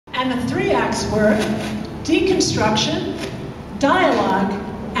And the 3 acts were deconstruction, dialogue,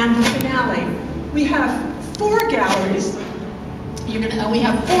 and the finale. We have 4 galleries. We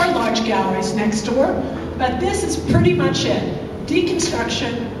have 4 large galleries next door, but this is pretty much it.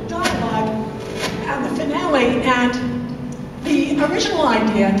 Deconstruction, dialogue, and the finale. And the original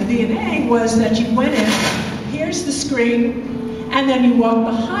idea, the DNA, was that you went in, here's the screen, and then you walk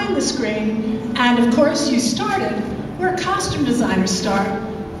behind the screen, and of course you started where costume designers start,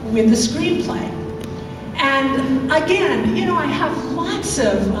 with the screenplay. And again, you know, I have lots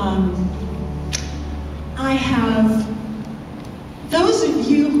of, those of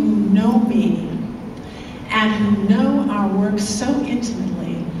you who know me and who know our work so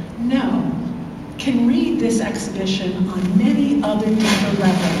intimately can read this exhibition on many other deeper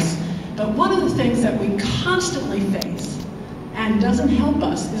levels. But one of the things that we constantly face and doesn't help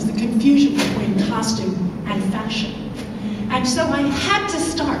us is the confusion between costume and fashion. And so I had to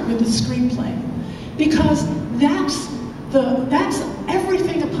start with the screenplay because that's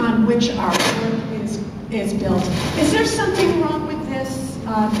everything upon which our work is built. Is there something wrong with this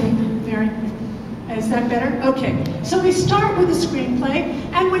thing, Mary? Is that better? Okay. So we start with the screenplay,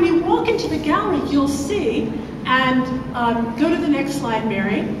 and when you walk into the gallery, you'll see, and go to the next slide,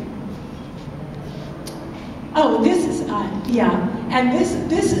 Mary. Oh, this is, yeah. And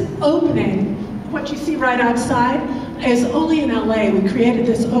this opening, what you see right outside, is only in LA. We created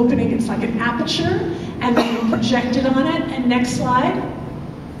this opening, it's like an aperture, and then we projected on it, and next slide,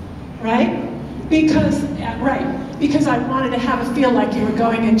 right? Because I wanted to have a feel like you were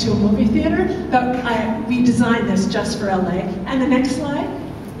going into a movie theater, but we designed this just for LA. And the next slide,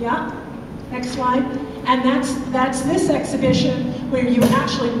 yeah, next slide. And that's this exhibition where you're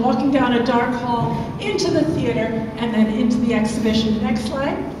actually walking down a dark hall into the theater and then into the exhibition. Next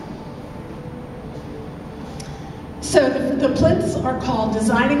slide. So the plinths are called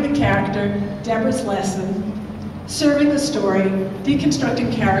Designing the Character, Deborah's Lesson, Serving the Story,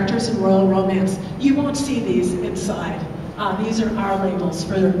 Deconstructing Characters in Royal Romance. You won't see these inside. These are our labels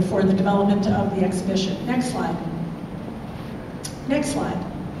for the development of the exhibition. Next slide. Next slide.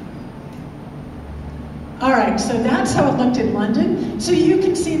 All right, so that's how it looked in London. So you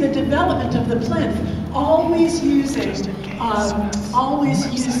can see the development of the plinth, always using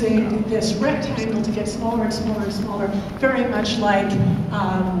this rectangle to get smaller and smaller and smaller, very much like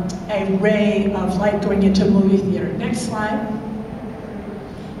a ray of light going into a movie theater. Next slide.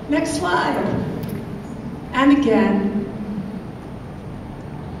 Next slide. And again.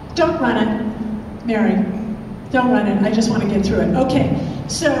 Don't run it, Mary. Don't run it. I just want to get through it. Okay,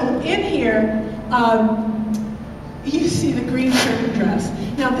 so in here, you see the green curtain dress.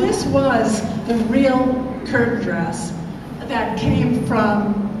 Now this was the real curtain dress that came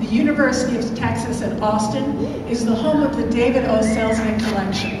from the University of Texas at Austin, is the home of the David O. Selznick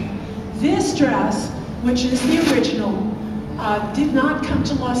collection. This dress, which is the original, did not come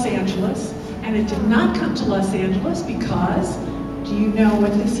to Los Angeles, and it did not come to Los Angeles because, do you know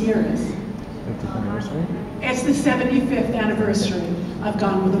what this year is? 50th anniversary? It's the 75th anniversary of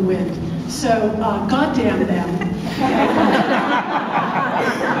Gone with the Wind. So, goddamn them.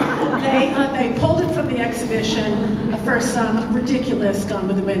 They pulled it from the exhibition for some ridiculous Gone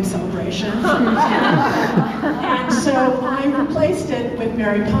with the Wind celebration. And so I replaced it with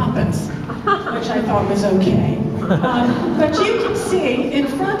Mary Poppins, which I thought was okay. But you can see in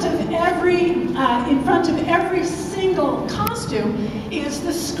front of every single costume is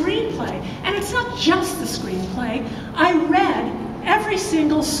the screenplay. And it's not just the screenplay. I read every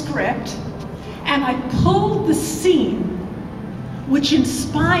single script, and I pulled the scene which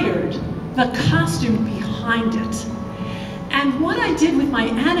inspired the costume behind it. And what I did with my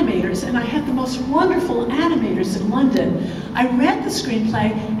animators, and I had the most wonderful animators in London, I read the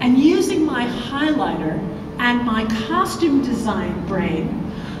screenplay, and using my highlighter and my costume design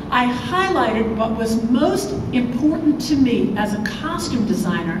brain, I highlighted what was most important to me as a costume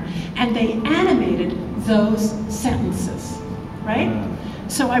designer, and they animated those sentences, right?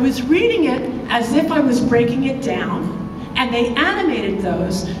 So I was reading it as if I was breaking it down, and they animated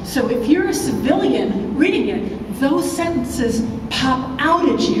those, so if you're a civilian reading it, those sentences pop out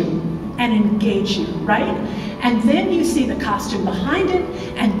at you and engage you, right? And then you see the costume behind it,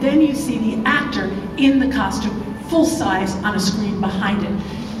 and then you see the actor in the costume, full size on a screen behind it.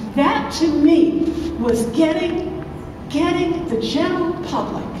 That, to me, was getting the general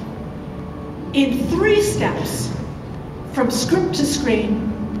public in 3 steps from script to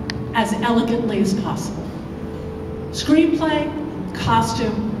screen as elegantly as possible. Screenplay,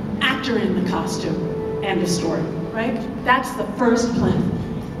 costume, actor in the costume, and a story, right? That's the first plinth.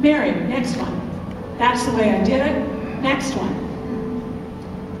 Mary, next one. That's the way I did it. Next one.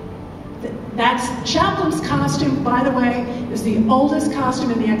 That's Chaplin's costume, by the way, is the oldest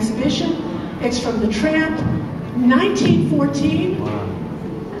costume in the exhibition. It's from the Tramp, 1914. Wow.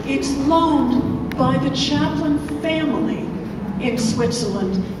 It's loaned by the Chaplin family in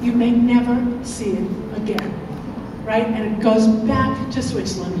Switzerland. You may never see it again, right? And it goes back to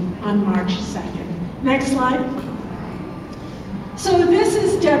Switzerland on March 2nd. Next slide. So this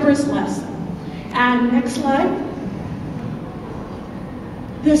is Deborah's lesson. And next slide.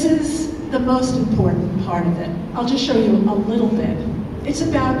 This is the most important part of it. I'll just show you a little bit. It's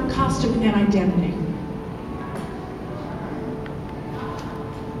about costume and identity.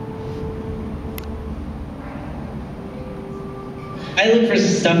 I look for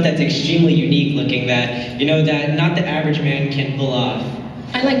stuff that's extremely unique looking that, you know, that not the average man can pull off.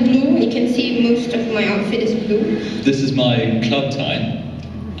 I like blue. You can see most of my outfit is blue. This is my club tie,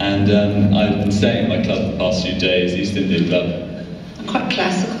 and I've been staying at my club the past few days, East India Club. I'm quite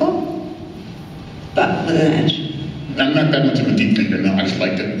classical, but with an edge. I'm not that much of a deep thinker now. I just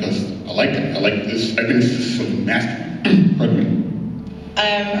liked it because I liked it. I like this. I think this is so masculine. Pardon me.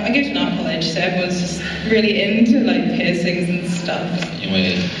 I go to an art college, so everyone's just really into like piercings and stuff. 因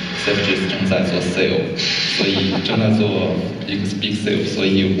为 Savages 正在做 sale， 所以正在做一个 big sale， 所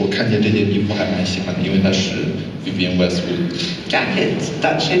以我看见这件衣服还蛮喜欢的，因为它是 Vivienne Westwood。 Jacket,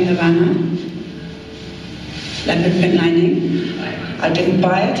 Dutch in Havana. Leopard print lining. I didn't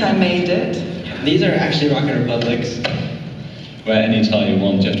buy it, I made it. These are actually Rocket Republics. Where any tie you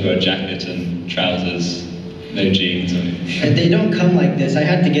want, you have to wear a jacket and trousers, no jeans. They don't come like this. I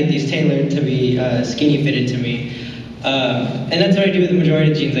had to get these tailored to be skinny fitted to me. And that's what I do with the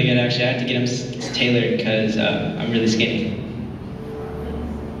majority of jeans I get, actually. I have to get them tailored because I'm really skinny.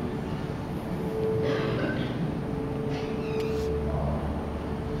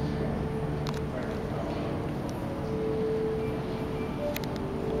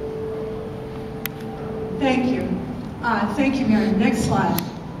 Thank you. Thank you, Mary. Next slide.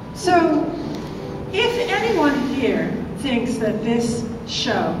 So, if anyone here thinks that this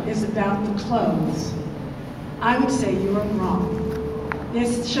show is about the clothes, I would say you are wrong.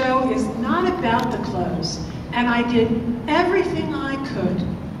 This show is not about the clothes, and I did everything I could,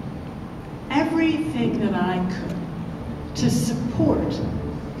 everything that I could, to support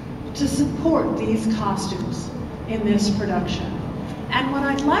these costumes in this production. And what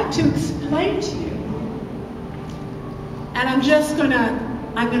I'd like to explain to you, and I'm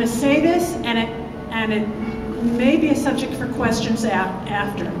gonna say this, and it may be a subject for questions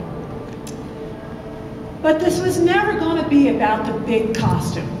after. But this was never going to be about the big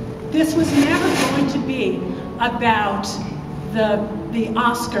costume. This was never going to be about the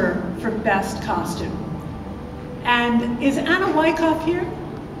Oscar for best costume. And is Anna Wyckoff here?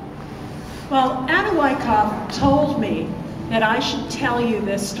 Well, Anna Wyckoff told me that I should tell you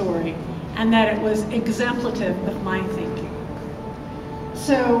this story and that it was exemplative of my thinking.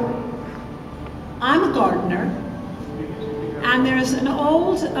 So, I'm a gardener, and there's an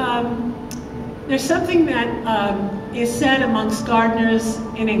old, there's something that is said amongst gardeners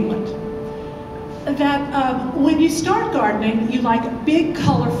in England, that when you start gardening, you like big,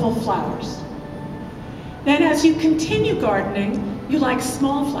 colorful flowers. Then as you continue gardening, you like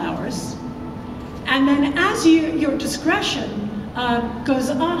small flowers. And then as your discretion goes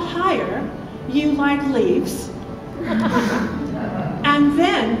higher, you like leaves. And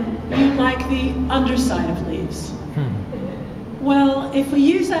then you like the underside of leaves. Well, if we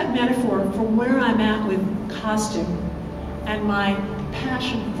use that metaphor for where I'm at with costume and my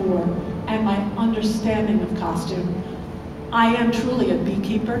passion for and my understanding of costume, I am truly a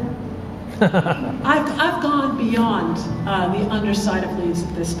beekeeper. I've gone beyond the underside of leaves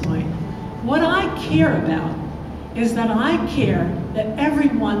at this point. What I care about is that I care that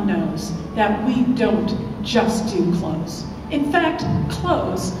everyone knows that we don't just do clothes. In fact,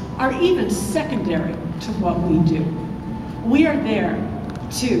 clothes are even secondary to what we do. We are there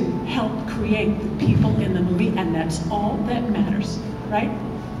to help create the people in the movie, and that's all that matters, right?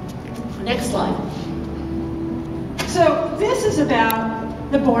 Next slide. So this is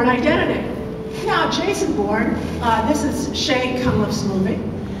about the Bourne identity. Now, Jason Bourne, this is Shea Cunliffe's movie,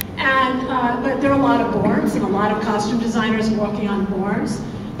 and but there are a lot of Bournes and a lot of costume designers working on Bournes,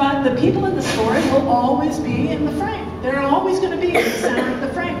 but the people in the story will always be in the frame. They're always going to be in the center of the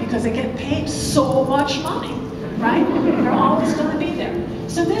frame because they get paid so much money, right? They're always going to be there.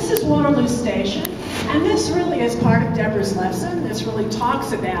 So this is Waterloo Station, and this really is part of Deborah's lesson. This really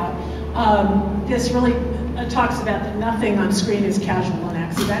talks about that nothing on screen is casual and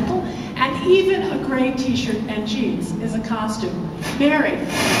accidental, and even a gray t-shirt and jeans is a costume. Mary,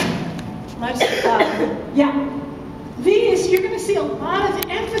 let's, yeah. These, you're going to see a lot of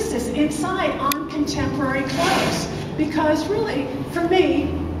emphasis in inside on contemporary clothes. Because really, for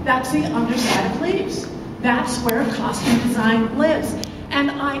me, that's the underside of leaves. That's where costume design lives.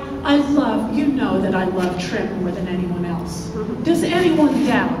 And I love, you know that I love trim more than anyone else. Does anyone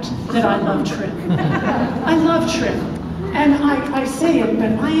doubt that I love trim? I love trim. And I say it,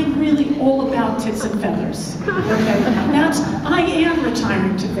 but I am really all about tits and feathers. Okay? I am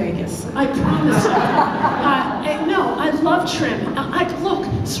retiring to Vegas. I promise you. No, I love trim. Look,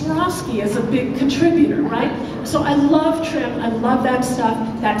 Swarovski is a big contributor, right? So I love trim. I love that stuff.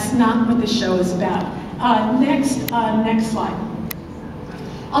 That's not what the show is about. Next slide.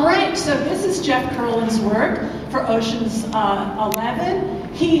 All right, so this is Jeff Kurland's work for Ocean's 11.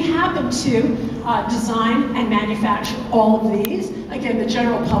 He happened to design and manufacture all of these. Again, the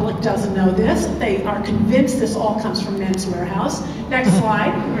general public doesn't know this. They are convinced this all comes from Men's Wearhouse. Next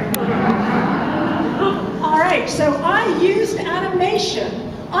slide. All right, so I used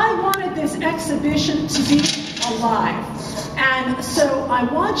animation. I wanted this exhibition to be alive. And so I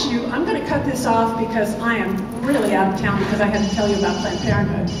want you, I'm going to cut this off because I am really out of town because I had to tell you about Planned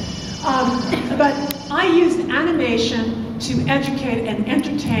Parenthood. But I used animation to educate and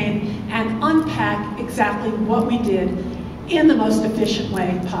entertain and unpack exactly what we did in the most efficient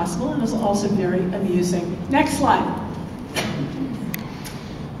way possible, and it was also very amusing. Next slide.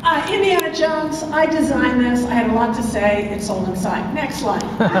 Indiana Jones, I designed this. I had a lot to say. It's all inside. Next slide.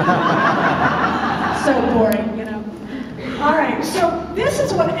 So boring, you know. All right, so this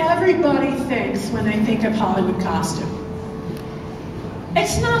is what everybody thinks when they think of Hollywood costume.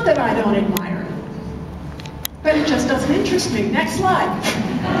 It's not that I don't admire it, but it just doesn't interest me. Next slide.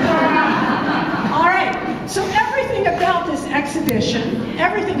 All right, so everything about this exhibition,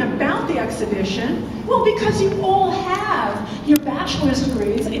 well, because you all have your bachelor's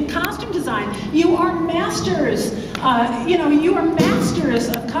degrees in costume design. You are masters, you are masters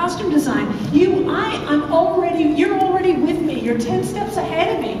of costume design. You're already with me. You're 10 steps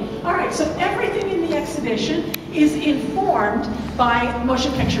ahead of me. All right, so everything in the exhibition is informed by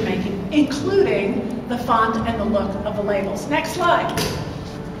motion picture making, including the font and the look of the labels. Next slide.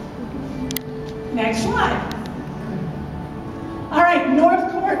 Next slide. All right,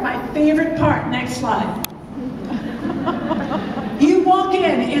 North Court, my favorite part. Next slide. You walk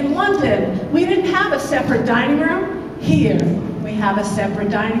in London, we didn't have a separate dining room. Here, we have a separate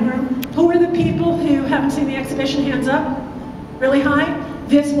dining room. Who are the people who haven't seen the exhibition? Hands up. Really high?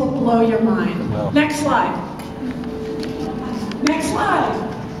 This will blow your mind. Next slide. Next slide.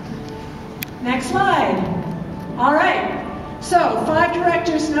 Next slide. All right. So, 5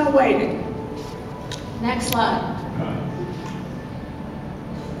 directors, no waiting. Next slide.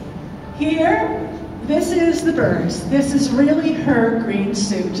 Here, this is the Birds. This is really her green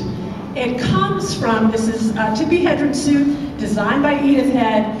suit. It comes from, this is a Tippi Hedren suit designed by Edith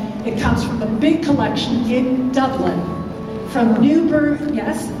Head. It comes from a big collection in Dublin. From Newburgh,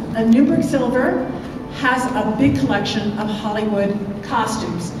 yes, Newburgh Silver has a big collection of Hollywood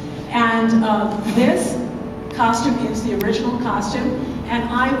costumes. And this costume is the original costume. And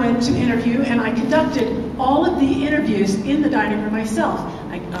I went to interview, and I conducted all of the interviews in the dining room myself.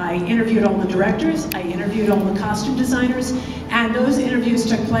 I interviewed all the directors, I interviewed all the costume designers, and those interviews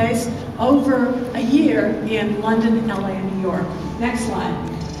took place over a year in London, LA, and New York. Next slide.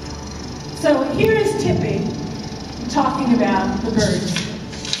 So here is Tippi talking about the Birds.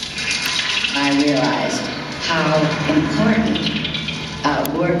 I realized how important a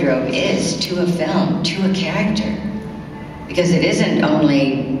wardrobe is to a film, to a character. Because it isn't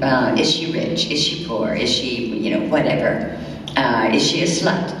only, is she rich, is she poor, is she, whatever. Is she a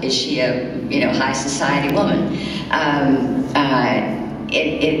slut? Is she a, high society woman?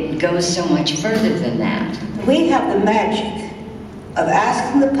 It goes so much further than that. We have the magic of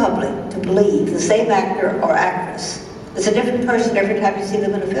asking the public to believe the same actor or actress is a different person every time you see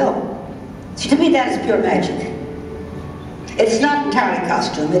them in a film. So to me, that is pure magic. It's not entirely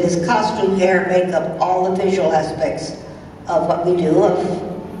costume. It is costume, hair, makeup, all the visual aspects of what we do,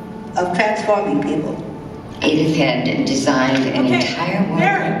 of transforming people. Edith Head designed an entire wardrobe.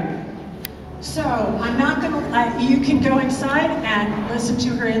 Mary. So I'm not going to, you can go inside and listen to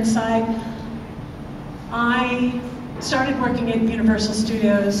her inside. I started working at Universal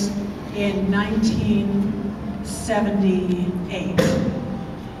Studios in 1978.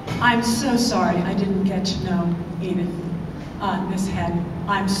 I'm so sorry I didn't get to know Edith, Miss Head.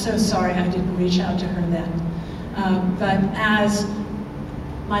 I'm so sorry I didn't reach out to her then. But as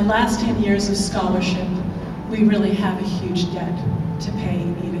my last 10 years of scholarship, we really have a huge debt to pay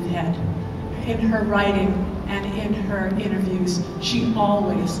Edith Head. In her writing and in her interviews, she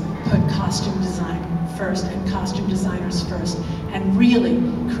always put costume design first and costume designers first. and really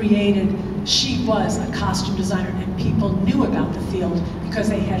created. She was a costume designer, and people knew about the field because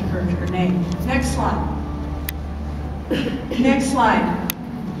they had heard her name. Next slide. Next slide.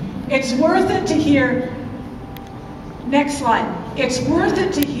 It's worth it to hear. Next slide. It's worth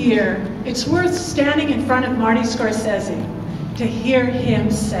it to hear. It's worth standing in front of Marty Scorsese to hear him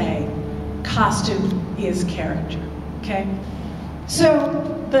say, costume is character. Okay?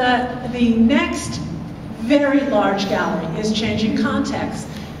 So the next very large gallery is Changing Context.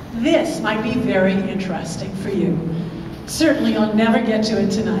 This might be very interesting for you. Certainly you'll never get to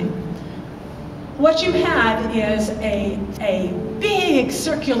it tonight. What you have is a big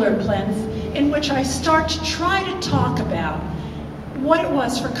circular plinth in which I start to try to talk about what it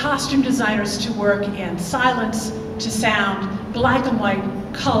was for costume designers to work in silence to sound, black and white,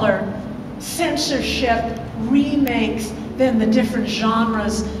 color, censorship, remakes, then the different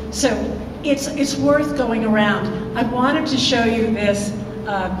genres. So it's worth going around. I wanted to show you this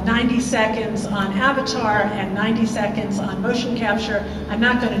 90 seconds on Avatar and 90 seconds on motion capture. I'm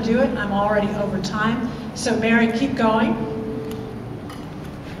not going to do it. I'm already over time. So Mary, keep going.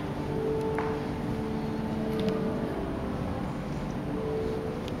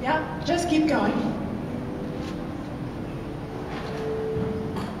 Yeah, just keep going.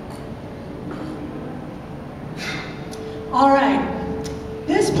 All right,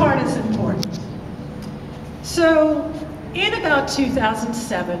 this part is important. So in about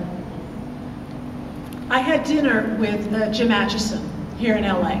 2007, I had dinner with Jim Atchison here in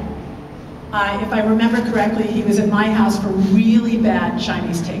LA. If I remember correctly, he was at my house for really bad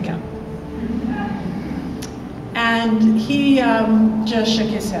Chinese takeout. And he just shook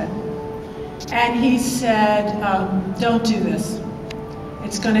his head. And he said, don't do this.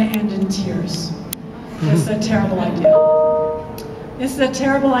 It's going to end in tears. This is a terrible idea. This is a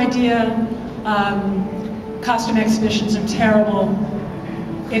terrible idea. Costume exhibitions are terrible.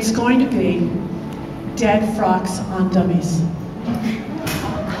 It's going to be dead frocks on dummies.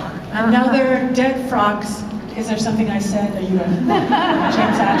 Another dead frocks. Is there something I said? Are you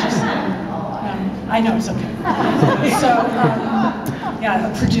James Atchison? I know, it's okay. So,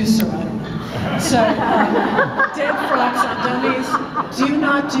 yeah, a producer, I don't know. So, dead frocks on dummies. Do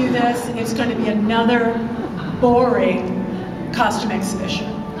not do this. It's going to be another boring costume exhibition.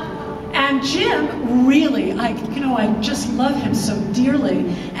 And Jim really, I just love him so dearly,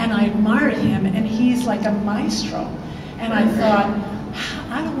 and I admire him, and he's like a maestro. And I thought,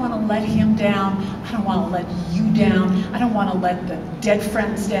 I don't want to let him down. I don't want to let you down. I don't want to let the dead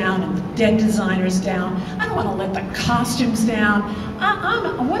friends down and the dead designers down. I don't want to let the costumes down.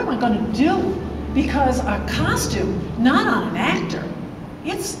 What am I going to do? Because a costume, not on an actor,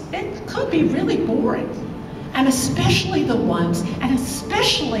 it could be really boring. And especially the ones, and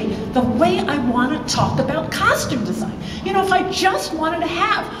especially the way I want to talk about costume design. You know, if I just wanted to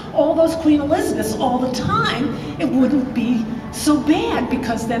have all those Queen Elizabeths all the time, it wouldn't be so bad,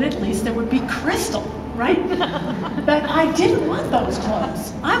 because then at least there would be crystal, right? But I didn't want those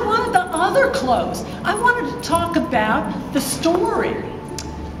clothes. I wanted the other clothes. I wanted to talk about the story.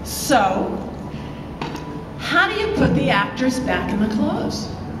 So, how do you put the actors back in the clothes?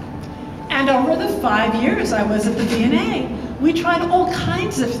 And over the 5 years I was at the V&A, we tried all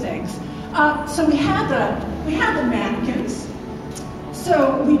kinds of things. So we had the mannequins.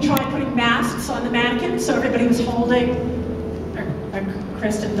 So we tried putting masks on the mannequins, so everybody was holding a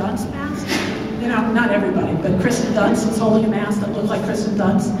Kristen Dunst mask. You know, not everybody, but Kristen Dunst was holding a mask that looked like Kristen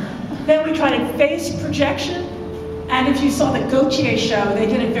Dunst. Then we tried face projection. And if you saw the Gautier show, they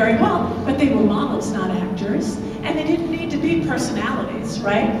did it very well, but they were models, not actors. And they didn't need to be personalities,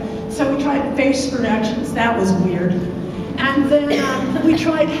 right? So we tried face projections. That was weird. And then we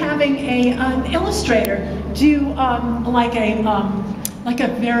tried having an illustrator do like a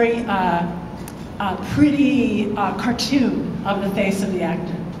very pretty cartoon of the face of the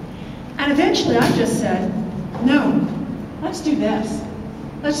actor. And eventually I just said, no, let's do this.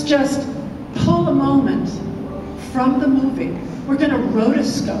 Let's just pull a moment from the movie. We're going to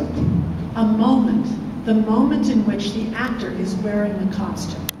rotoscope a moment, the moment in which the actor is wearing the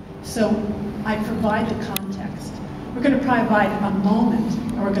costume. So I provide the context. We're going to provide a moment,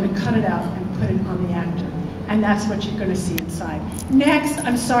 and we're going to cut it out and put it on the actor. And that's what you're going to see inside. Next,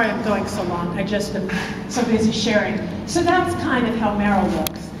 I'm sorry I'm going so long. I just been so busy sharing. So that's kind of how Meryl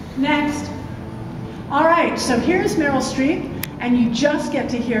looks. Next. All right, so here's Meryl Streep, and you just get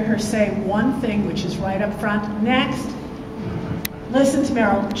to hear her say one thing, which is right up front. Next. Listen to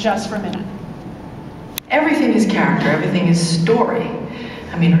Meryl just for a minute. Everything is character, everything is story.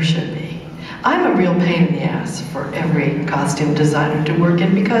 I mean, or should be. I'm a real pain in the ass for every costume designer to work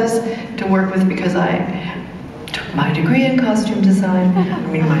with because took my degree in costume design. I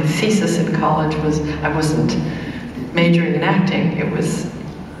mean, my thesis in college was, I wasn't majoring in acting, it was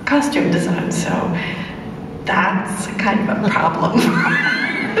costume design, so that's kind of a problem.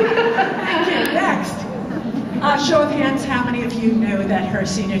 Okay, next. Show of hands, how many of you knew that her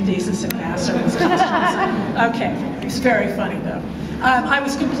senior thesis in Vassar was costume design? Okay, it's very funny though. I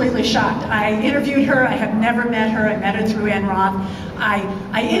was completely shocked. I interviewed her, I have never met her, I met her through Ann Roth.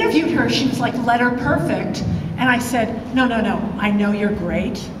 I interviewed her, she was like letter perfect, and I said, no, I know you're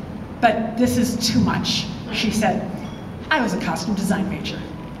great, but this is too much. She said, I was a costume design major,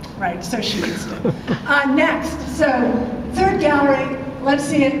 right? So she used it. Next, so third gallery, let's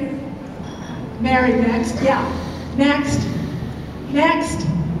see it. Mary, next, yeah. Next.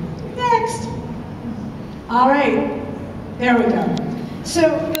 All right, there we go. So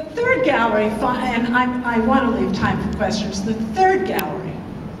the third gallery, and I want to leave time for questions. The third gallery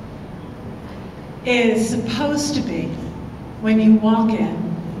is supposed to be, when you walk in,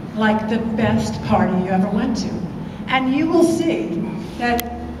 like the best party you ever went to. And you will see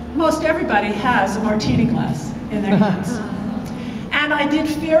that most everybody has a martini glass in their hands. And I did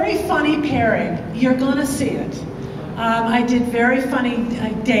very funny pairing. You're gonna see it. I did very funny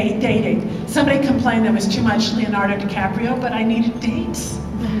dating. Somebody complained there was too much Leonardo DiCaprio, but I needed dates.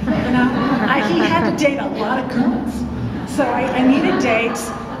 You know, he had to date a lot of girls. So I needed dates.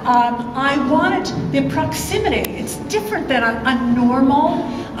 I wanted the proximity. It's different than a normal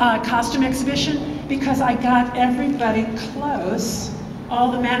costume exhibition because I got everybody close.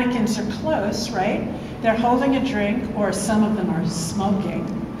 All the mannequins are close, right? They're holding a drink, or some of them are smoking,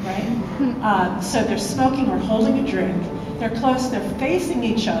 right? So they're smoking or holding a drink. They're close, they're facing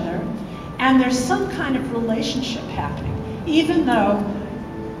each other, and there's some kind of relationship happening, even though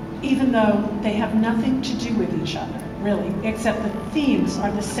they have nothing to do with each other, really, except the themes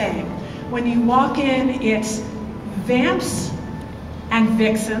are the same. When you walk in, it's vamps and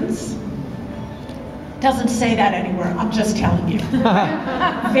vixens. Doesn't say that anywhere, I'm just telling you.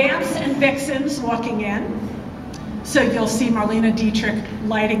 Vamps and vixens walking in. So you'll see Marlene Dietrich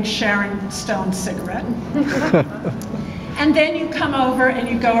lighting Sharon Stone's cigarette. And then you come over and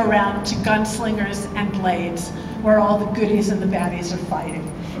you go around to gunslingers and blades, where all the goodies and the baddies are fighting.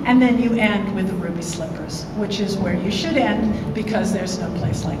 And then you end with the ruby slippers, which is where you should end because there's no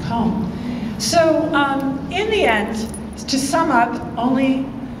place like home. So in the end, to sum up, only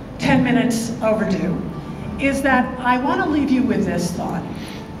 10 minutes overdue, is that I want to leave you with this thought.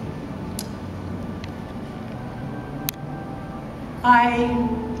 I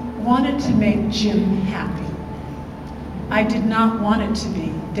wanted to make Jim happy. I did not want it to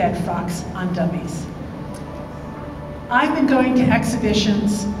be Dead Frocks on Dummies. I've been going to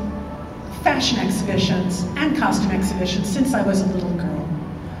exhibitions, fashion exhibitions, and costume exhibitions since I was a little girl.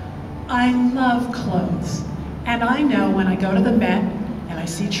 I love clothes, and I know when I go to the Met and I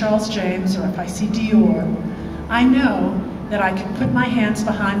see Charles James, or if I see Dior, I know that I can put my hands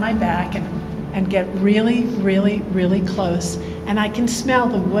behind my back and get really, really, really close, and I can smell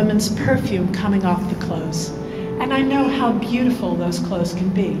the women's perfume coming off the clothes. And I know how beautiful those clothes can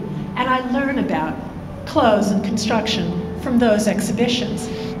be. And I learn about clothes and construction from those exhibitions,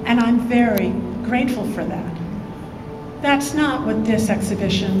 and I'm very grateful for that. That's not what this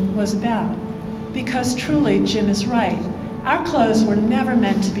exhibition was about, because truly Jim is right. Our clothes were never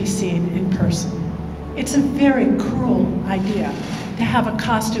meant to be seen in person. It's a very cruel idea to have a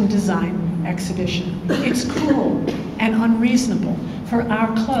costume design exhibition. It's cruel and unreasonable for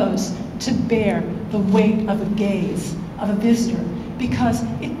our clothes to bear the weight of a gaze of a visitor, because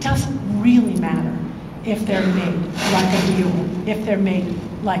it doesn't really matter if they're made like a Dior, if they're made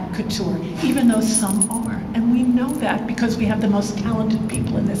like couture, even though some are. And we know that because we have the most talented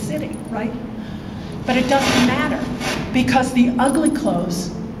people in this city, right? But it doesn't matter, because the ugly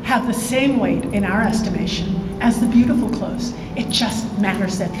clothes have the same weight in our estimation as the beautiful clothes. It just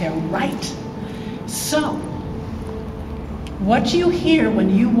matters that they're right. So, what you hear when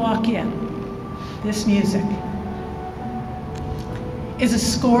you walk in, this music, is a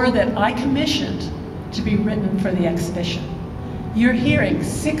score that I commissioned to be written for the exhibition. You're hearing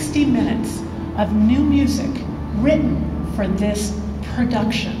 60 minutes of new music written for this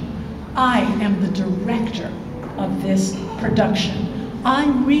production. I am the director of this production. I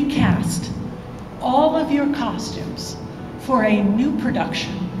recast all of your costumes for a new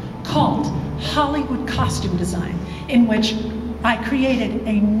production called Hollywood Costume Design, in which I created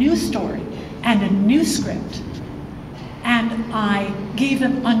a new story and a new script, and I gave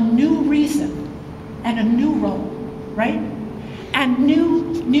them a new reason and a new role, right? And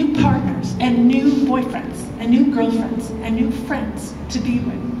new partners and new boyfriends and new girlfriends and new friends to be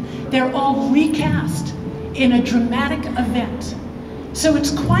with. They're all recast in a dramatic event. So it's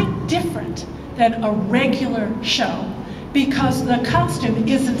quite different than a regular show because the costume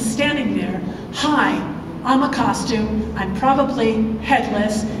isn't standing there, hi, I'm a costume, I'm probably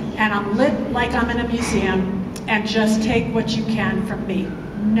headless, and I'm lit like I'm in a museum, and just take what you can from me.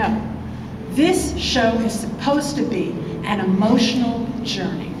 No. This show is supposed to be an emotional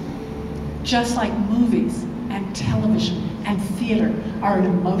journey, just like movies and television and theater are an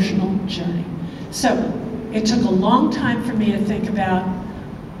emotional journey. So it took a long time for me to think about.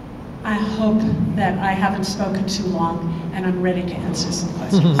 I hope that I haven't spoken too long and I'm ready to answer some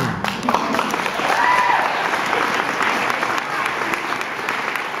questions.